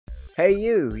Hey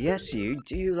you, yes you,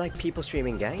 do you like people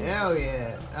streaming games? Hell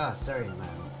yeah. Oh, sorry, man.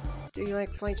 Do you like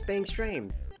fights being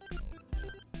streamed?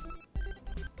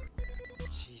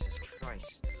 Jesus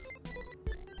Christ.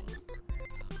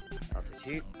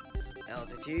 Altitude.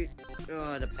 Altitude.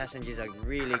 Oh, the passengers are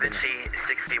really gonna...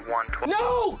 61.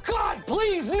 No! God,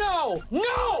 please, no!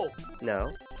 No!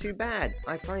 No? Too bad.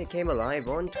 I finally came alive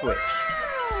on Twitch.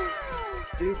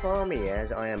 Do follow me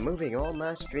as I am moving all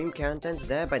my stream contents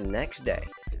there by next day.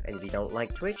 And if you don't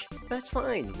like Twitch, that's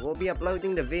fine. We'll be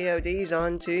uploading the VODs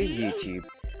onto YouTube.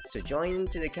 So join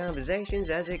into the conversations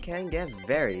as it can get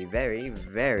very, very,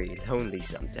 very lonely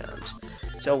sometimes.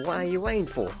 So what are you waiting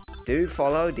for? Do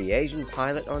follow the Asian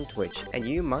Pilot on Twitch and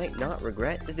you might not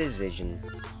regret the decision.